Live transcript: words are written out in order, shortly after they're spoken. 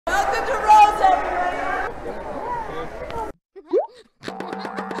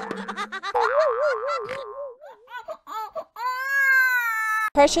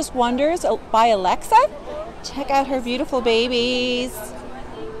Precious Wonders by Alexa. Check out her beautiful babies.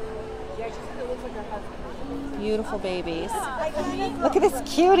 Beautiful babies. Look at this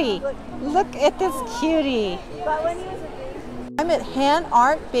cutie. Look at this cutie. I'm at Hand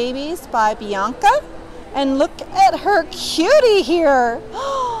Art Babies by Bianca. And look at her cutie here.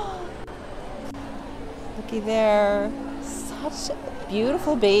 Looky there. Such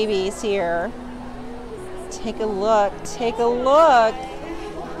beautiful babies here. Take a look. Take a look.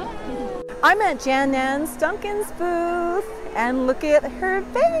 I'm at Jan Nan's Duncan's booth. And look at her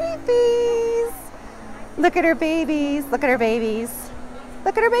babies. Look at her babies. Look at her babies.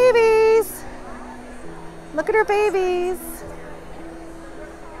 Look at her babies. Look at her babies.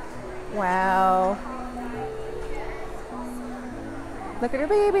 Wow. Look at her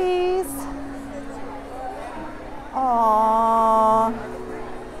babies. Aww.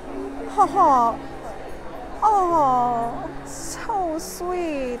 Oh, oh, so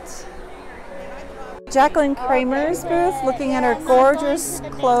sweet. Jacqueline Kramer's booth, looking at her gorgeous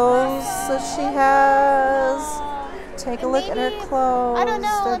clothes that she has. Take a look at her clothes.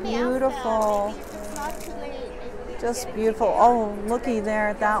 They're beautiful. Just beautiful. Oh, looky there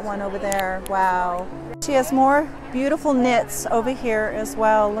at that one over there. Wow. She has more beautiful knits over here as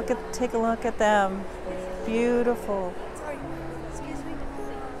well. Take a look at them. Beautiful.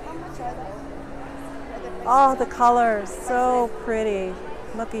 Oh, the colors, so pretty.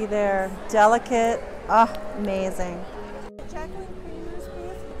 Looky there. Delicate. Oh, amazing. Jacqueline Kramer's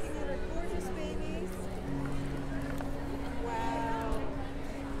booth, looking at her gorgeous babies. Wow.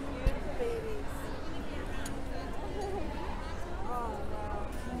 Beautiful babies. Oh, wow.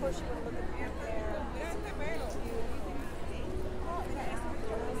 Of course, you want to look at them there.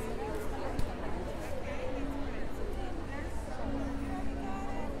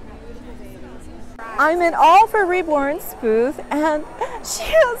 I'm at all for Reborn's booth, and she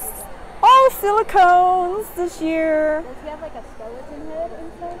has all silicones this year. Does he have like a skeleton head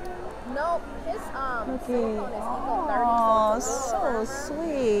inside? No, his Okay. silicone is equal 30. Oh, so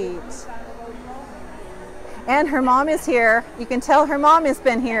sweet. And her mom is here. You can tell her mom has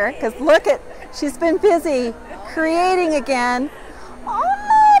been here because look at, she's been busy creating again. Oh,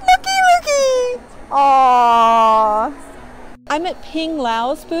 looky. Oh. I'm at Ping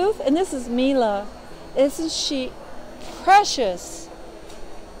Lao's booth, and this is Mila. Isn't she precious?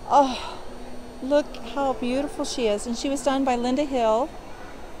 Oh, look how beautiful she is. And she was done by Linda Hill.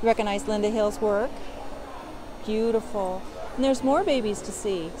 You recognize Linda Hill's work? Beautiful. And there's more babies to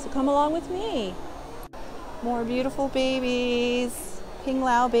see, so come along with me. More beautiful babies. Ping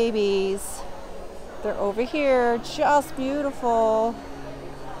Lao babies. They're over here, just beautiful.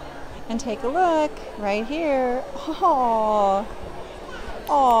 And take a look right here. Oh,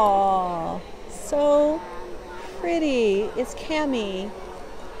 oh, so pretty. It's Cami.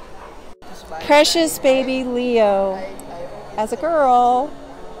 Precious baby Leo. As a girl,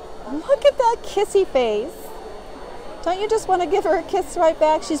 look at that kissy face. Don't you just want to give her a kiss right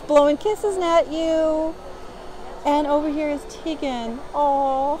back? She's blowing kisses at you. And over here is Tegan.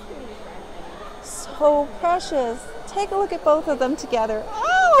 Oh, so precious. Take a look at both of them together.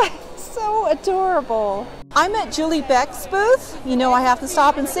 Oh, so adorable. I'm at Julie Beck's booth. You know I have to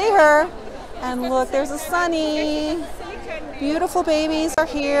stop and see her. And look, there's a Sunny. Beautiful babies are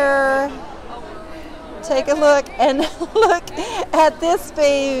here. Take a look and look at this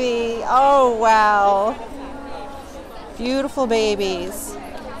baby. Oh, wow. Beautiful babies.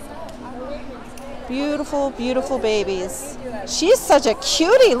 Beautiful, beautiful babies. She's such a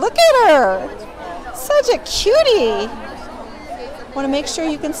cutie. Look at her. Such a cutie. Want to make sure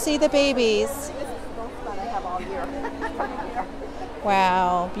you can see the babies.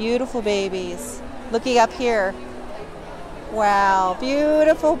 Wow, beautiful babies. Looking up here. Wow,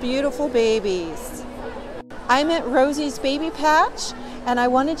 beautiful, beautiful babies. I'm at Rosie's Baby Patch, and I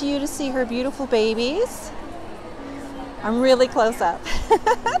wanted you to see her beautiful babies. I'm really close up.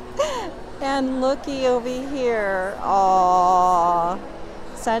 And looky over here. Aww,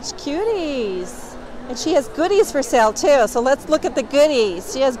 such cuties. And she has goodies for sale too, so let's look at the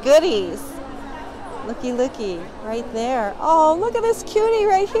goodies. She has goodies. Looky, looky, right there. Oh, look at this cutie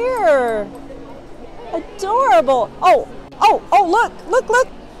right here. Adorable. Oh, oh, oh, look, look, look.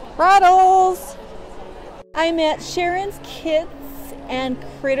 Rattles. I'm at Sharon's Kits and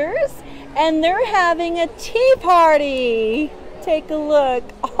Critters, and they're having a tea party. Take a look.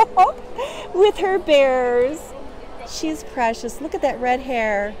 Oh, with her bears. She's precious. Look at that red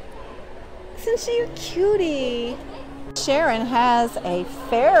hair. Isn't she a cutie? Sharon has a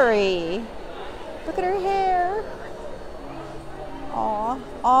fairy. Look at her hair. Aw, oh,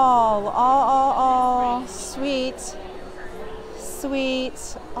 oh, oh, oh, sweet.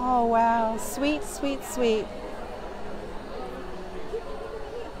 sweet. Oh, wow. Sweet, sweet, sweet.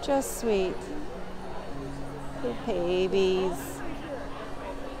 Just sweet. The babies.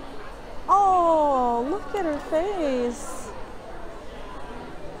 Oh, look at her face.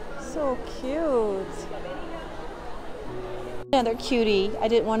 So cute. Another cutie I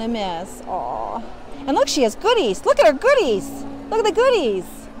didn't want to miss. Aw. And look, she has goodies. Look at her goodies. Look at the goodies.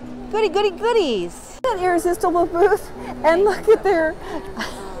 Goody, goody, goodies. An irresistible booth. And look at their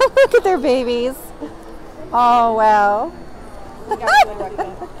look at their babies. Oh, wow.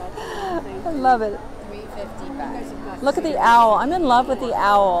 I love it. Look at the owl. I'm in love with the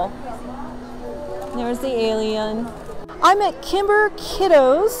owl. There's the alien. I'm at Kimber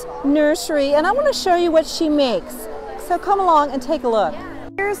Kiddo's nursery, and I want to show you what she makes. So come along and take a look.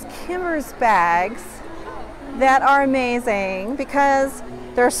 Here's Kimber's bags that are amazing because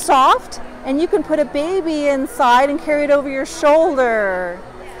they're soft, and you can put a baby inside and carry it over your shoulder.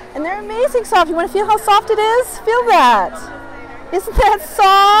 And they're amazing soft. You want to feel how soft it is? Feel that. Isn't that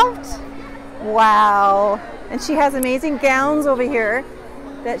soft? Wow. And she has amazing gowns over here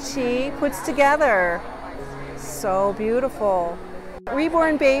that she puts together. So beautiful.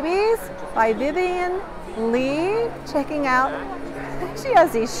 Reborn Babies by Vivian Lee. Checking out. She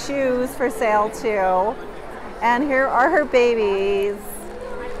has these shoes for sale too. And here are her babies.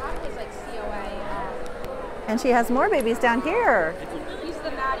 And she has more babies down here.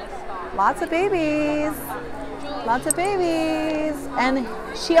 Lots of babies. Lots of babies. And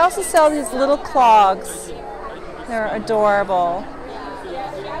she also sells these little clogs. They're adorable.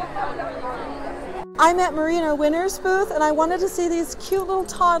 I'm at Marina Winner's booth, and I wanted to see these cute little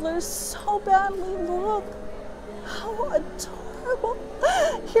toddlers so badly. Look, how adorable.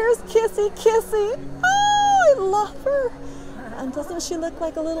 Here's Kissy Kissy. Oh, I love her. And doesn't she look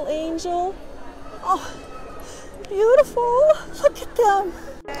like a little angel? Oh, beautiful. Look at them.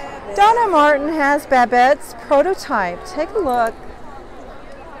 Donna Martin has Babette's prototype. Take a look.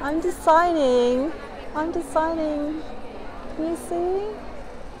 I'm deciding. I'm deciding. Can you see?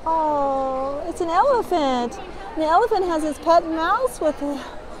 Oh, it's an elephant. And the elephant has his pet mouse with it.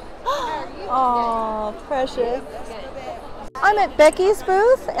 Oh, precious. I'm at Becky's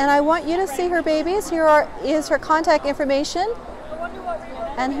booth, and I want you to see her babies. Here is her contact information.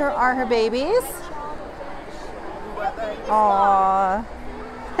 And here are her babies. Aww.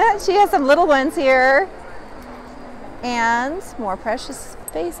 She has some little ones here. And more precious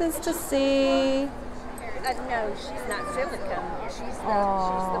faces to see. No, she's not Silicone. She's the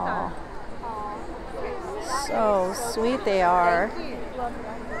Aww. So sweet they are.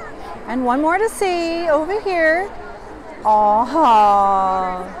 And one more to see over here.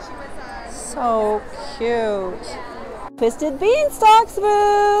 Aww. So cute. Twisted Beanstalk's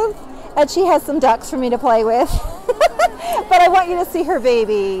booth. And she has some ducks for me to play with. But I want you to see her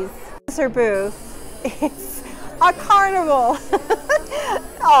babies. This is her booth. It's a carnival.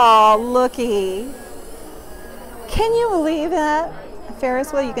 Oh, looky. Can you believe that? A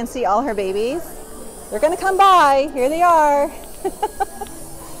Ferris wheel, you can see all her babies. They're gonna come by. Here they are.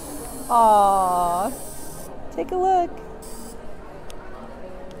 Aww. Take a look.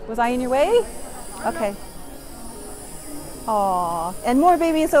 Was I in your way? Okay. Aww. And more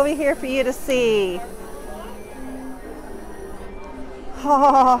babies over here for you to see.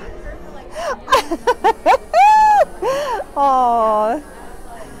 Aww. Aww.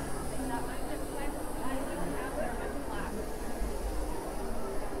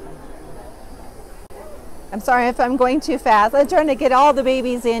 I'm sorry if I'm going too fast. I'm trying to get all the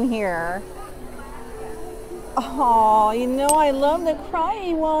babies in here. Oh, you know I love the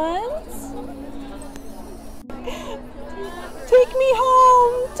crying ones. Take me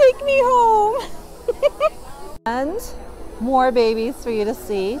home. Take me home. And more babies for you to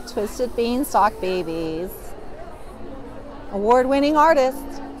see. Twisted Beanstalk babies. Award-winning artist.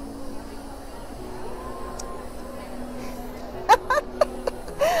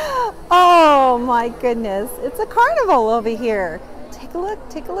 Oh my goodness. It's a carnival over here. Take a look.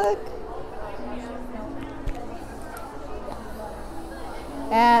 Take a look.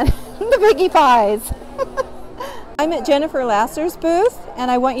 And the Biggie Pies. I'm at Jennifer Lasser's booth, and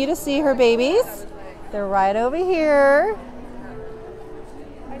I want you to see her babies. They're right over here.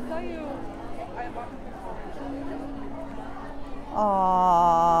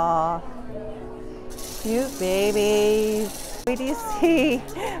 Aww. Cute babies. Wait till you see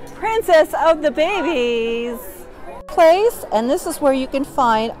Princess of the Babies place, and this is where you can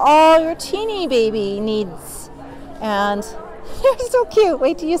find all your teeny baby needs. And they're so cute.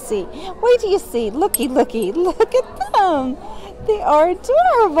 Wait till you see. Wait till you see. Looky, looky. Look at them. They are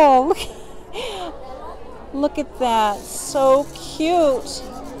adorable. Look at that, so cute.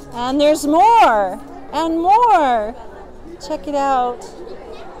 And there's more and more. Check it out.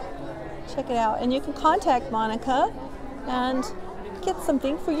 Check it out. And you can contact Monica and get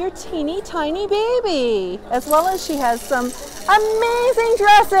something for your teeny tiny baby. As well as she has some amazing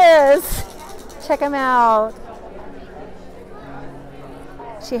dresses. Check them out.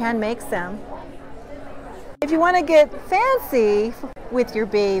 She hand makes them. If you want to get fancy with your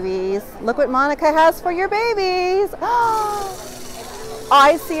babies, look what Monica has for your babies.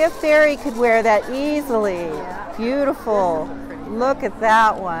 I see a fairy could wear that easily. Beautiful. Look at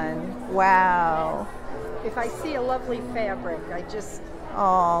that one. Wow. If I see a lovely fabric, I just,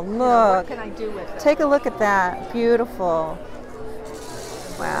 oh, look. You know, what can I do with it? Take a look at that. Beautiful.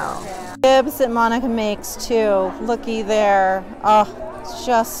 Wow. Bibs that Monica makes too. Looky there. Oh, it's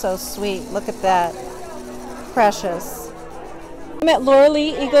just so sweet. Look at that. Precious. I'm at Laura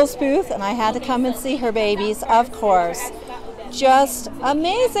Lee Eagle's booth and I had to come and see her babies, of course. Just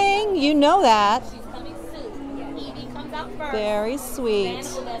amazing. You know that. Very sweet.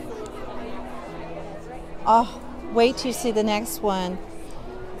 Oh, wait till you see the next one.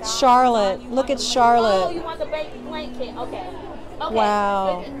 Charlotte. Look at Charlotte. Oh, you want the blanket? Okay.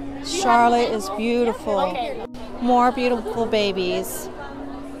 Wow. Charlotte is beautiful. Okay. More beautiful babies.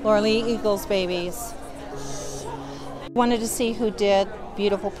 Laura Lee Eagle's babies. Wanted to see who did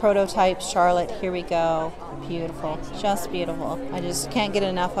beautiful prototype Charlotte. Here we go. Beautiful. Just beautiful. I just can't get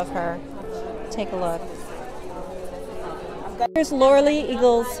enough of her. Take a look. Here's Laura Lee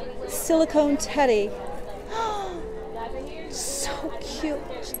Eagle's silicone teddy. So cute.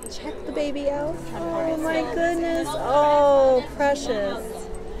 Check the baby out. Oh my goodness. Oh, precious.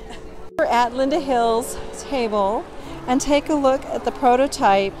 We're at Linda Hill's table and take a look at the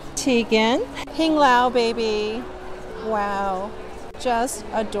prototype Tegan. Hing Lao baby. Wow. Just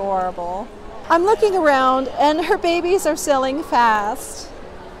adorable. I'm looking around and her babies are selling fast.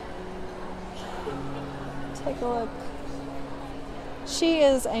 Take a look. She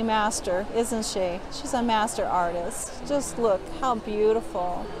is a master, isn't she? She's a master artist. Just look how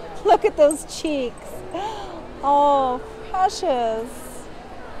beautiful. Look at those cheeks. Oh, precious.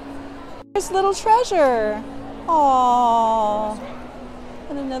 There's little treasure. Oh,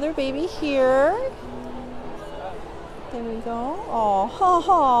 and another baby here. There we go. Oh, ha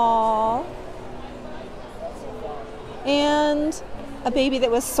ha. And a baby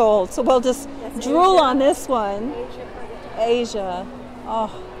that was sold. So we'll just drool on this one. Asia.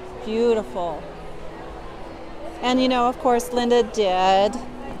 Oh, beautiful. And you know, of course, Linda did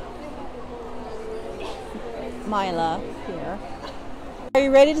Mila here. Are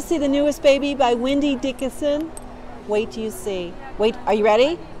you ready to see the newest baby by Wendy Dickinson? Wait till you see. Wait, are you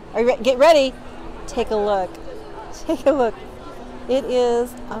ready? Are you get ready? Take a look. Take a look. It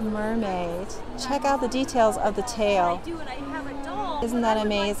is a mermaid. Check out the details of the tail. Isn't that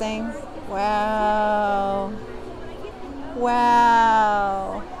amazing? Wow.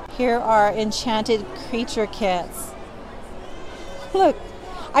 Wow. Here are enchanted creature kits. Look,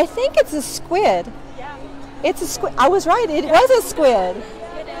 I think it's a squid. It's a squid. I was right. It was a squid.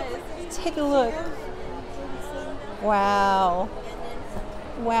 It is. Take a look. Wow.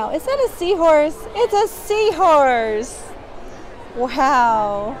 Wow. Is that a seahorse? It's a seahorse.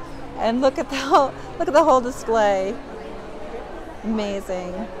 Wow. And look at the whole display.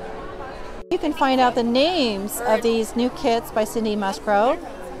 Amazing. You can find out the names of these new kits by Cindy Musgrove.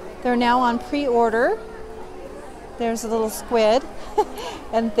 They're now on pre-order. There's a little squid,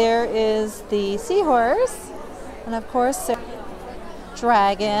 and there is the seahorse, and of course,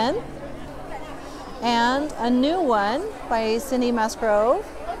 dragon, and a new one by Cindy Musgrove.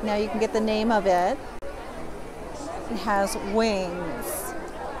 Now you can get the name of it. It has wings.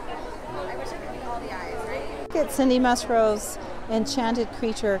 Look at Cindy Musgrove's enchanted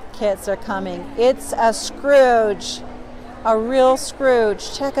creature kits are coming. It's a Scrooge, a real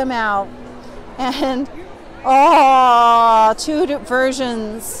Scrooge. Check them out. And oh, two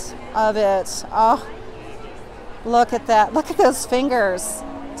versions of it. Oh, look at that. Look at those fingers.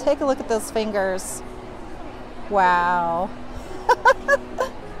 Take a look at those fingers. Wow.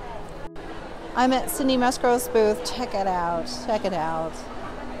 I'm at Cindy Musgrove's booth. Check it out. Check it out.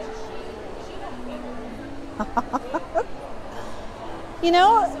 You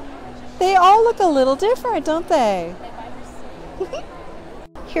know, they all look a little different, don't they?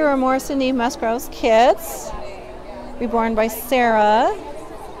 Here are more Cindy Musgrove's kits. Reborn by Sarah.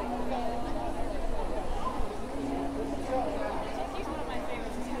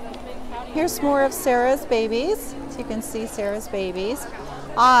 Here's more of Sarah's babies. So you can see Sarah's babies.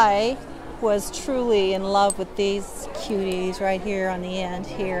 I was truly in love with these cuties right here on the end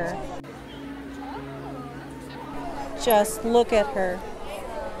here. Just look at her.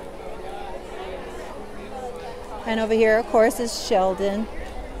 And over here, of course, is Sheldon,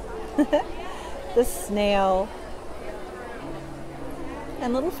 the snail,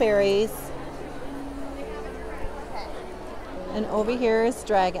 and little fairies. And over here is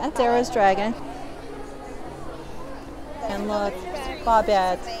Dragon. Sarah's Dragon. And look,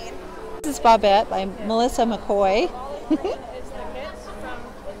 Bobette. This is Bobette by Melissa McCoy.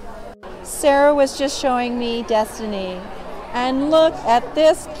 Sarah was just showing me Destiny. And look at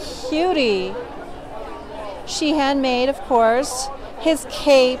this cutie. She handmade, of course, his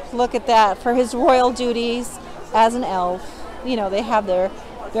cape. Look at that, for his royal duties as an elf. You know, they have their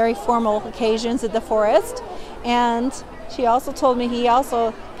very formal occasions at the forest. And she also told me he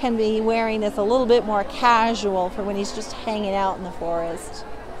also can be wearing this a little bit more casual for when he's just hanging out in the forest,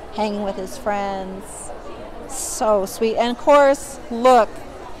 hanging with his friends. So sweet. And of course, look,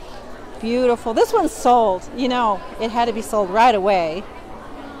 beautiful. This one's sold. You know, it had to be sold right away.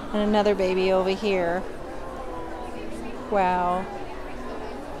 And another baby over here. Wow.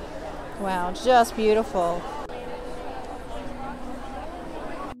 Wow, just beautiful.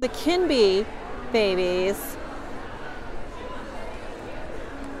 The Kinby babies.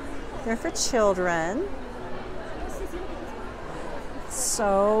 They're for children.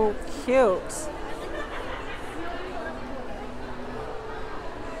 So cute.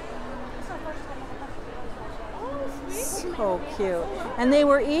 So cute. And they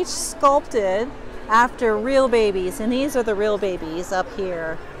were each sculpted after real babies, and these are the real babies up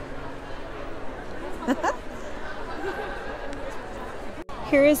here.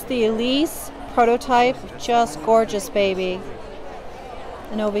 Here is the Elise prototype, just gorgeous baby.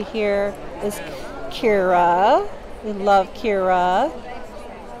 And over here is Kira. We love Kira.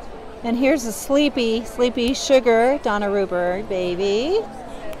 And here's a Sleepy Sugar Donna Ruber baby.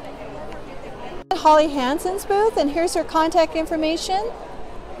 Holly Hansen's booth, and here's her contact information.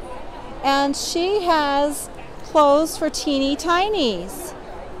 And she has clothes for teeny tinies.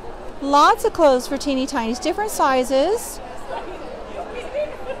 Lots of clothes for teeny tinies, different sizes.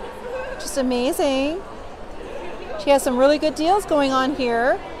 Just amazing. She has some really good deals going on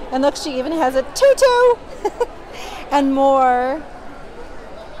here. And look, she even has a tutu and more.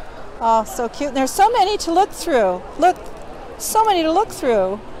 Oh, so cute. And there's so many to look through. Look, so many to look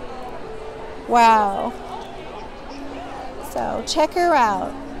through. Wow. So check her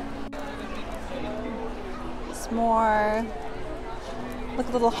out. Some more. Look,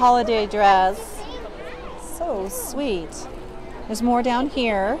 a little holiday dress. So sweet. There's more down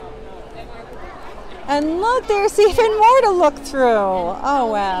here. And look, there's even more to look through. Oh,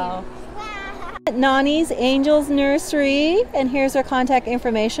 wow. Nani's Angels Nursery, and here's her contact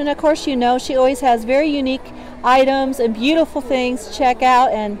information. Of course, you know she always has very unique items and beautiful things to check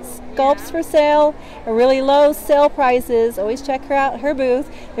out, and sculpts for sale at really low sale prices. Always check her out, her booth.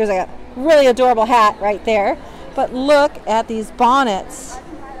 There's a really adorable hat right there. But look at these bonnets.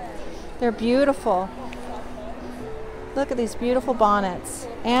 They're beautiful. Look at these beautiful bonnets.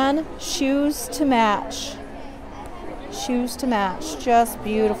 And shoes to match. Shoes to match. Just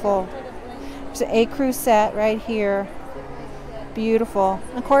beautiful. There's an ecru set right here. Beautiful.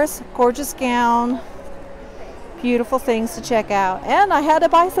 Of course, gorgeous gown. Beautiful things to check out. And I had to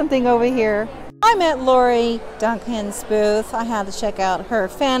buy something over here. I'm at Lori Duncan's booth. I had to check out her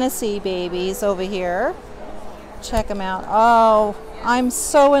fantasy babies over here. Check them out. Oh, I'm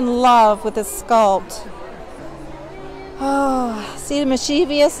so in love with this sculpt. Oh, see the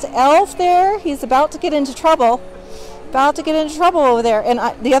mischievous elf there? He's about to get into trouble. About to get into trouble over there. And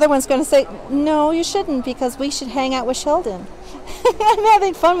the other one's going to say, no, you shouldn't, because we should hang out with Sheldon. I'm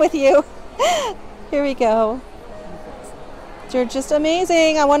having fun with you. Here we go. You're just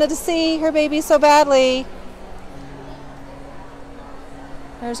amazing. I wanted to see her baby so badly.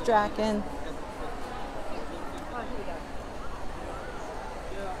 There's Draken.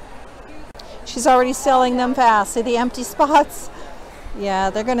 She's already selling them fast. See the empty spots? Yeah,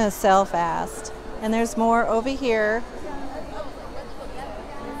 they're going to sell fast. And there's more over here.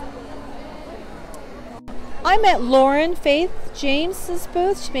 I'm at Lauren Faith James's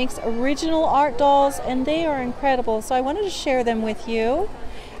booth. She makes original art dolls, and they are incredible. So I wanted to share them with you.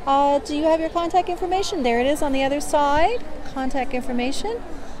 Do you have your contact information? There it is on the other side. Contact information.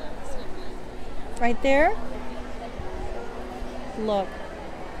 Right there. Look.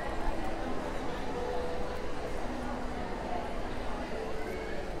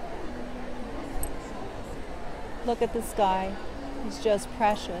 Look at this guy. He's just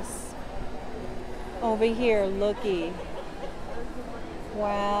precious. Over here, looky.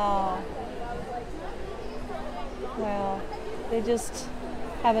 Wow. Wow. They just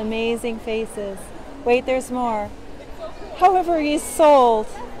have amazing faces. Wait, there's more. However, he's sold.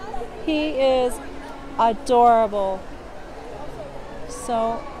 He is adorable.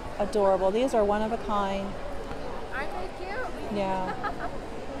 So adorable. These are one of a kind. Aren't they cute? Yeah.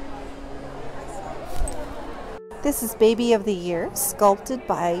 This is Baby of the Year, sculpted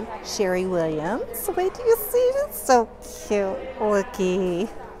by Sherry Williams. Wait, do you see it? It's so cute. Looky.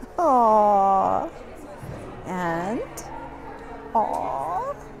 Aww. And,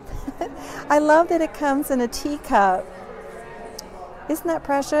 aww. I love that it comes in a teacup. Isn't that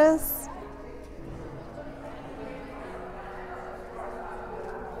precious?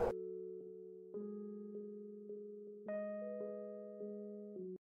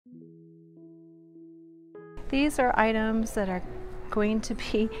 These are items that are going to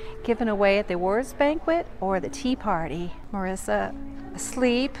be given away at the awards banquet or the tea party. Marissa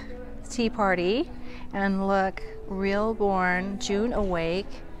asleep, tea party, and look, Reborn, June awake,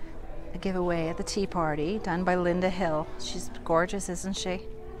 a giveaway at the tea party done by Linda Hill. She's gorgeous, isn't she?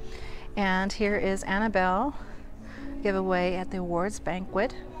 And here is Annabelle, giveaway at the awards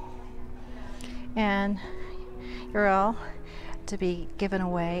banquet. And you're all to be given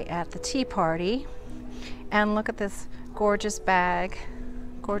away at the tea party. And look at this gorgeous bag,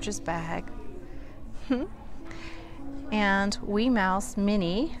 gorgeous bag. And Wee Mouse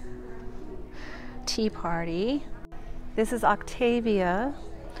Mini tea party. This is Octavia,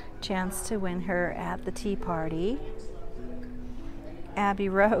 chance to win her at the tea party. Abby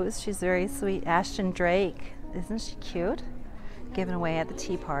Rose, she's very sweet. Ashton Drake, isn't she cute? Given away at the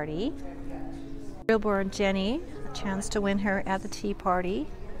tea party. Reborn Jenny, a chance to win her at the tea party.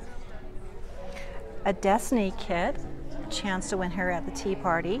 A Destiny kit, a chance to win her at the tea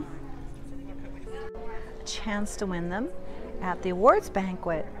party. A chance to win them at the awards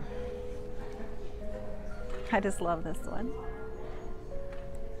banquet. I just love this one.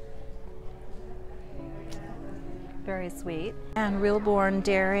 Very sweet. And Reborn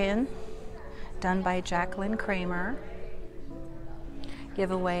Darian, done by Jacqueline Kramer.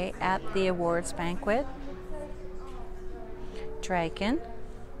 Giveaway at the awards banquet. Draken,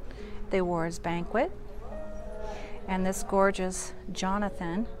 the awards banquet. And this gorgeous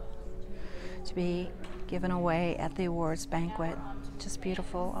Jonathan to be given away at the awards banquet. Just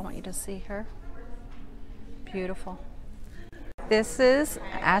beautiful. I want you to see her. Beautiful. This is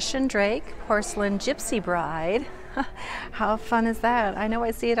Ashton Drake, Porcelain Gypsy Bride. How fun is that? I know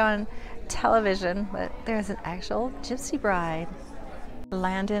I see it on television, but there's an actual Gypsy Bride.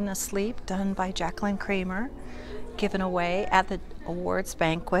 Landon Asleep, done by Jacqueline Kramer, given away at the awards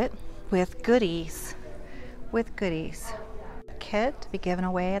banquet with goodies. Kit to be given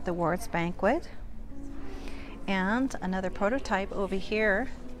away at the awards banquet. And another prototype over here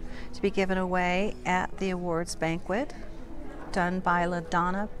to be given away at the awards banquet, done by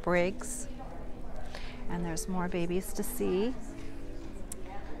LaDonna Briggs. And there's more babies to see.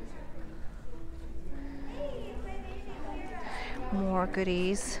 More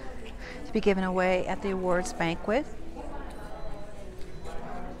goodies to be given away at the awards banquet.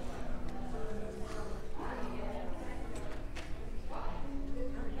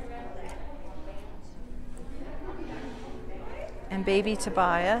 And baby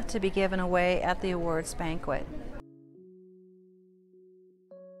Tobiah to be given away at the awards banquet.